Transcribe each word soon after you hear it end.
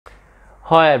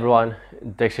Hi everyone,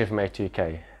 Dex here from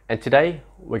H2K, and today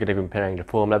we're going to be comparing the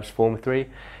Formlabs Form 3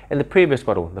 and the previous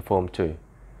model, the Form 2.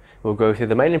 We'll go through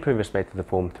the main improvements made to the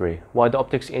Form 3, why the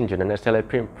optics engine and SLA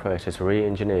print process were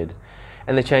re-engineered,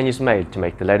 and the changes made to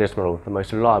make the latest model the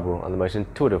most reliable and the most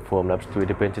intuitive Formlabs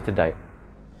 3D printer to date.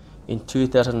 In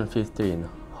 2015,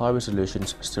 high-resolution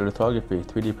stereolithography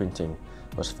 3D printing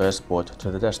was first brought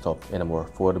to the desktop in a more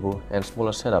affordable and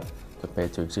smaller setup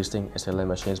compared to existing SLA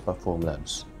machines by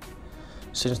Formlabs.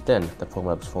 Since then, the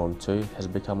Formlabs Form 2 has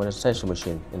become an essential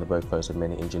machine in the workflows of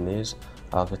many engineers,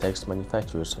 architects,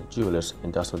 manufacturers, jewelers,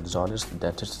 industrial designers,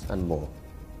 dentists, and more.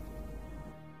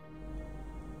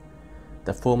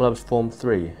 The Formlabs Form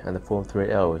 3 and the Form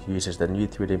 3L uses the new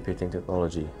 3D printing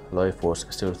technology, low-force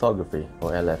stereolithography,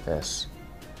 or LFS.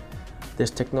 This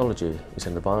technology is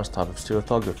an advanced type of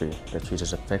stereolithography that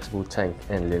uses a flexible tank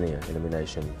and linear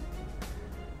illumination.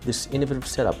 This innovative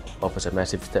setup offers a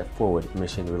massive step forward in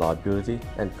machine reliability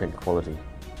and print quality.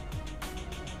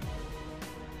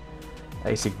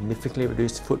 A significantly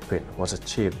reduced footprint was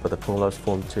achieved by the Formlabs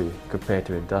Form 2 compared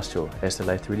to industrial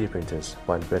SLA 3D printers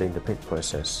by embedding the print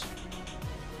process.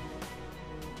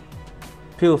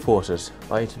 Peel forces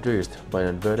are introduced by an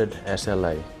inverted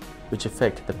SLA, which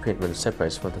affect the print when it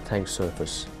separates from the tank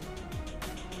surface.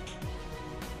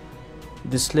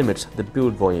 This limits the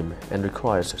build volume and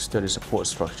requires sturdy support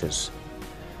structures.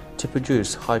 To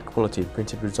produce high-quality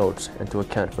printed results and to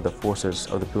account for the forces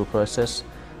of the build process,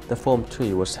 the Form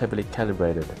 2 was heavily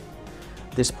calibrated.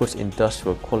 This puts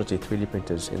industrial quality 3D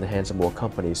printers in the hands of more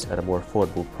companies at a more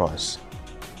affordable price.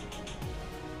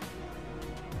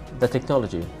 The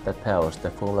technology that powers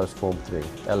the Formlabs Form 3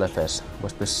 LFS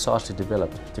was precisely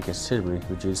developed to considerably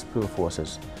reduce build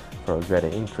forces for a greater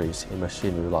increase in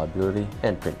machine reliability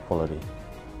and print quality.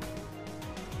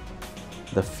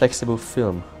 The flexible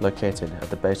film located at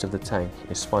the base of the tank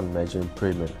is one major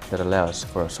improvement that allows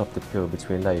for a softer peel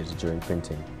between layers during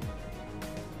printing.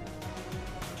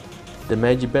 The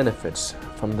major benefits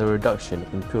from the reduction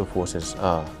in peel forces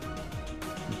are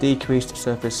decreased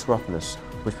surface roughness,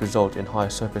 which result in high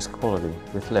surface quality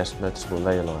with less noticeable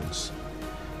layer lines.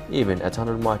 Even at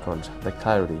 100 microns, the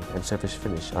clarity and surface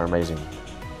finish are amazing.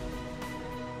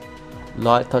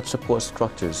 Light touch support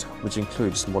structures, which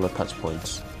include smaller touch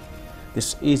points.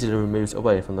 This easily removes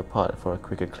away from the part for a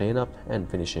quicker cleanup and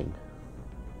finishing.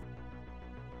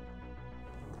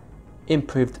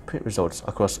 Improved print results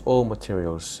across all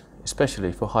materials,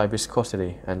 especially for high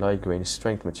viscosity and low grain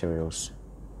strength materials.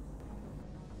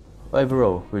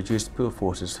 Overall, reduced peel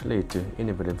forces lead to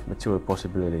innovative material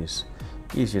possibilities,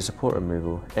 easier support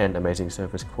removal, and amazing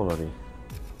surface quality.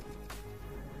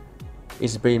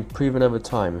 It's been proven over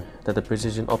time that the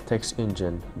precision optics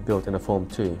engine built in the Form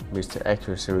 2 meets the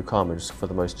accuracy requirements for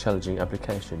the most challenging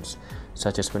applications,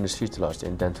 such as when it's utilized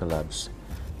in dental labs,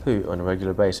 who on a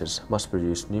regular basis must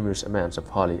produce numerous amounts of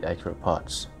highly accurate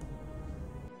parts.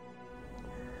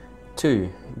 2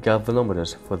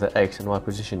 galvanometers for the X and Y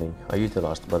positioning are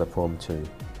utilized by the Form 2.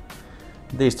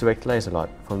 These direct laser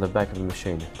light from the back of the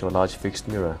machine to a large fixed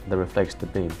mirror that reflects the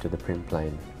beam to the print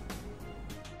plane.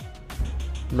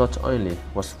 Not only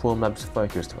was Formlabs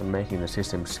focused on making the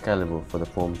system scalable for the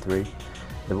Form 3,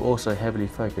 they were also heavily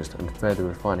focused on further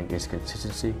refining its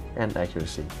consistency and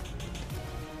accuracy.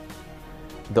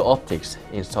 The optics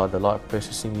inside the light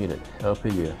processing unit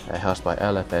LPU are housed by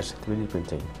LFS 3D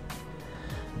printing.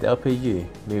 The LPU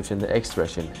moves in the X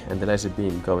direction and the laser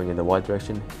beam going in the Y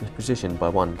direction is positioned by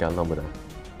one galvanometer.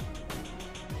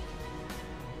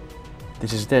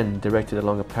 This is then directed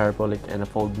along a parabolic and a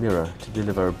fold mirror to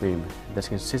deliver a beam that's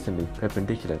consistently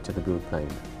perpendicular to the build plane.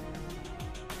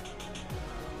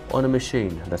 On a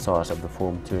machine the size of the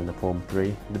Form 2 and the Form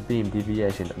 3, the beam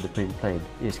deviation of the print plane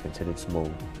is considered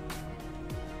small.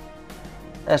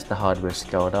 As the hardware is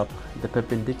scaled up, the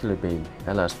perpendicular beam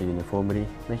allows for uniformity,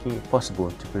 making it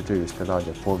possible to produce the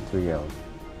larger Form 3L.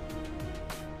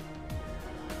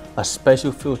 A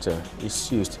spatial filter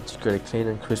is used to create a clean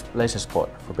and crisp laser spot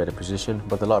for better precision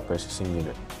by the light processing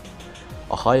unit.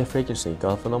 A higher frequency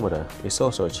galvanometer is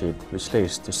also achieved, which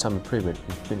leads to some improvement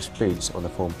in print speeds on the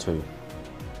Form 2.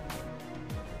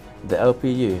 The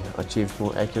LPU achieves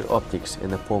more accurate optics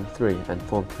in the Form 3 and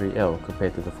Form 3L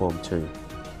compared to the Form 2.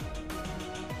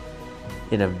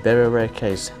 In a very rare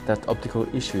case that optical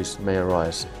issues may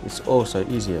arise, it's also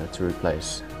easier to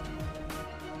replace.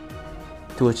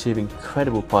 To achieve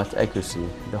incredible part accuracy,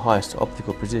 the highest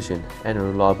optical precision and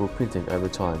reliable printing over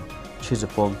time, choose the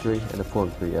Form 3 and the Form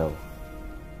 3L.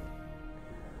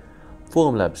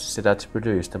 Formlabs set out to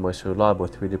produce the most reliable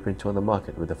 3D printer on the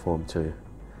market with the Form 2.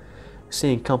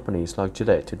 Seeing companies like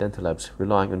Gillette to dental labs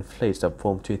relying on fleets of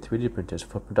Form 2 3D printers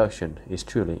for production is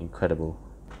truly incredible.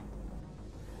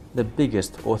 The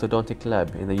biggest orthodontic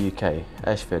lab in the UK,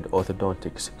 Ashford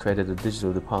Orthodontics, created a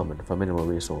digital department for minimal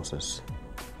resources.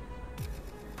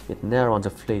 It now runs a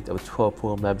fleet of 12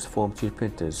 Formlabs Form 2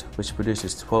 printers, which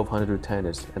produces 1200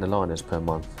 retainers and aligners per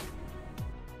month.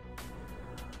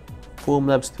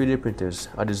 Formlabs 3D printers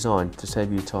are designed to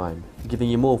save you time, giving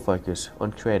you more focus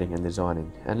on creating and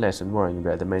designing, and less on worrying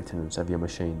about the maintenance of your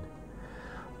machine.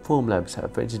 Formlabs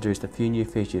have introduced a few new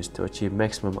features to achieve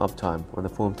maximum uptime on the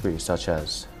Form 3, such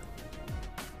as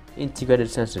integrated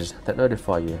sensors that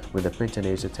notify you when the printer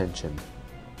needs attention.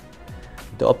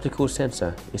 The optical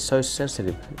sensor is so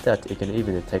sensitive that it can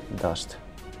even detect dust.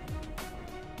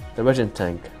 The resin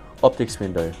tank, optics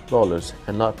window, rollers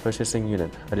and light processing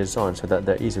unit are designed so that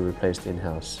they're easily replaced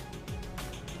in-house.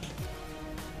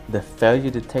 The failure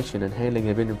detection and handling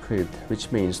have been improved,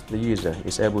 which means the user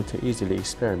is able to easily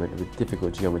experiment with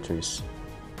difficult geometries.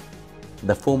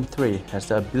 The Form 3 has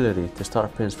the ability to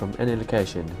start prints from any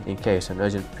location in case an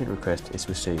urgent print request is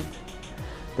received.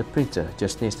 The printer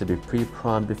just needs to be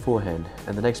pre-primed beforehand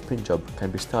and the next print job can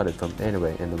be started from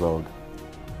anywhere in the world.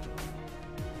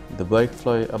 The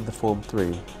workflow of the Form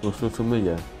 3 will feel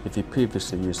familiar if you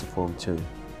previously used the Form 2.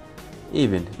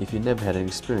 Even if you never had an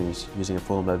experience using a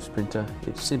Formlabs printer,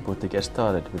 it's simple to get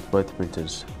started with both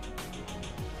printers.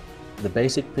 The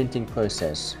basic printing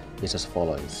process is as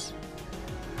follows.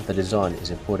 The design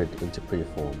is imported into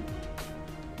preform.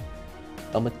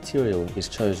 A material is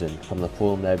chosen from the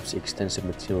Formlabs extensive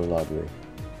material library.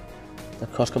 The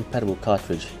cross-compatible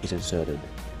cartridge is inserted,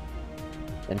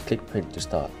 and click print to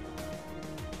start.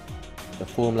 The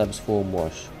Formlabs Form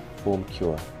Wash, Form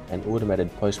Cure, and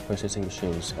automated post-processing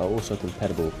machines are also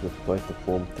compatible with both the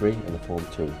Form 3 and the Form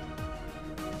 2.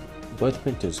 Both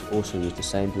printers also use the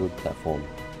same build platform.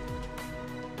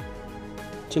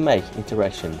 To make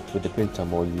interaction with the printer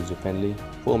more user-friendly,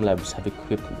 Formlabs have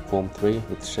equipped the Form 3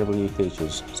 with several new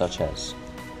features such as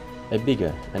a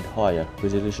bigger and higher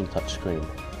resolution touchscreen.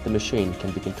 The machine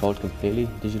can be controlled completely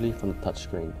digitally from the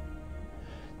touchscreen.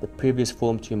 The previous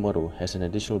Form 2 model has an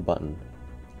additional button.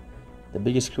 The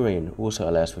bigger screen also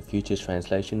allows for future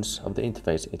translations of the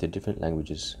interface into different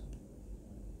languages.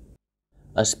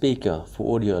 A speaker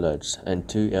for audio alerts and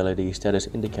 2 LED status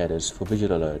indicators for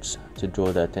visual alerts to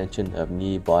draw the attention of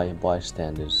nearby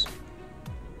bystanders.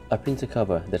 A printer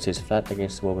cover that sits flat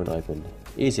against the wall when opened,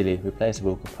 easily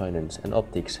replaceable components and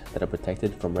optics that are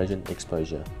protected from resin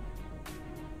exposure.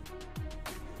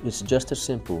 It's just as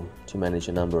simple to manage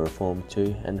a number of Form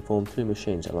 2 and Form 3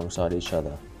 machines alongside each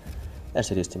other,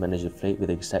 as it is to manage a fleet with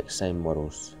the exact same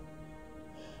models.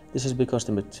 This is because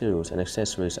the materials and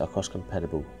accessories are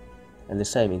cross-compatible, and the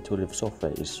same intuitive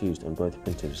software is used on both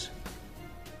printers.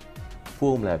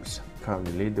 Formlabs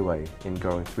currently lead the way in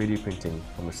growing 3D printing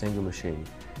from a single machine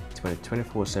to a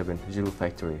 24/7 digital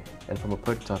factory and from a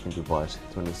prototyping device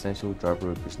to an essential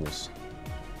driver of business.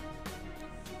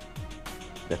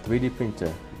 The 3D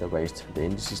printer that raised the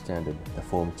industry standard, the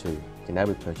Form 2, can now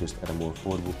be purchased at a more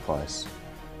affordable price,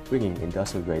 bringing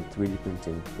industrial-grade 3D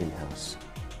printing in-house.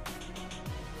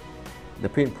 The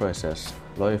print process,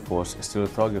 low-force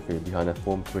stereolithography behind the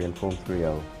Form 3 and Form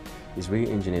 3L, is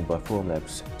re-engineered by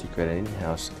Formlabs to create an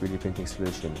in-house 3D printing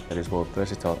solution that is more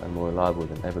versatile and more reliable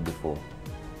than ever before.